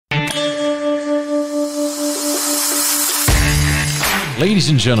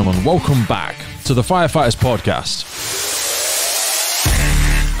Ladies and gentlemen, welcome back to the Firefighters podcast.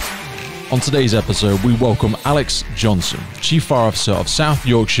 On today's episode, we welcome Alex Johnson, Chief Fire Officer of South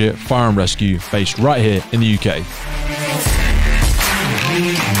Yorkshire Fire and Rescue, based right here in the UK.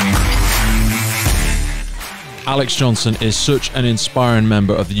 Alex Johnson is such an inspiring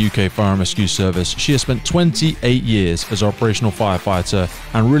member of the UK Fire and Rescue Service. She has spent 28 years as an operational firefighter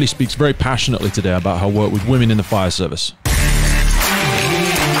and really speaks very passionately today about her work with women in the fire service.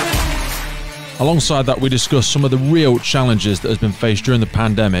 Alongside that, we discuss some of the real challenges that has been faced during the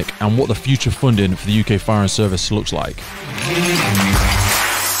pandemic and what the future funding for the UK Fire and Service looks like.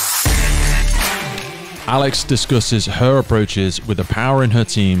 Alex discusses her approaches with the power in her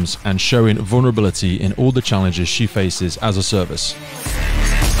teams and showing vulnerability in all the challenges she faces as a service.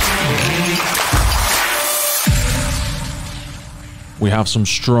 We have some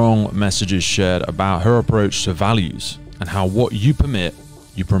strong messages shared about her approach to values and how what you permit,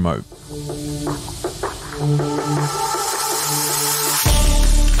 you promote.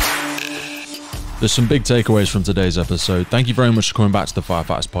 There's some big takeaways from today's episode. Thank you very much for coming back to the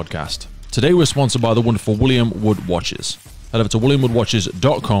Firefighters podcast. Today we're sponsored by the wonderful William Wood watches. Head over to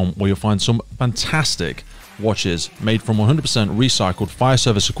williamwoodwatches.com where you'll find some fantastic watches made from 100% recycled fire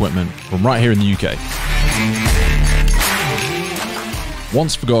service equipment from right here in the UK.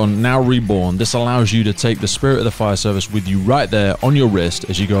 Once forgotten, now reborn, this allows you to take the spirit of the fire service with you right there on your wrist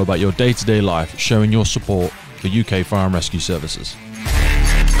as you go about your day-to-day life, showing your support for UK Fire and Rescue Services.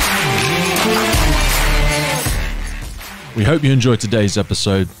 We hope you enjoyed today's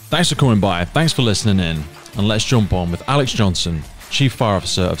episode. Thanks for coming by, thanks for listening in, and let's jump on with Alex Johnson, Chief Fire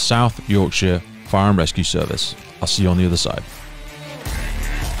Officer of South Yorkshire Fire and Rescue Service. I'll see you on the other side.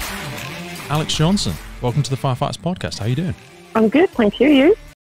 Alex Johnson, welcome to the Firefighters podcast. How are you doing? I'm good, thank you. You?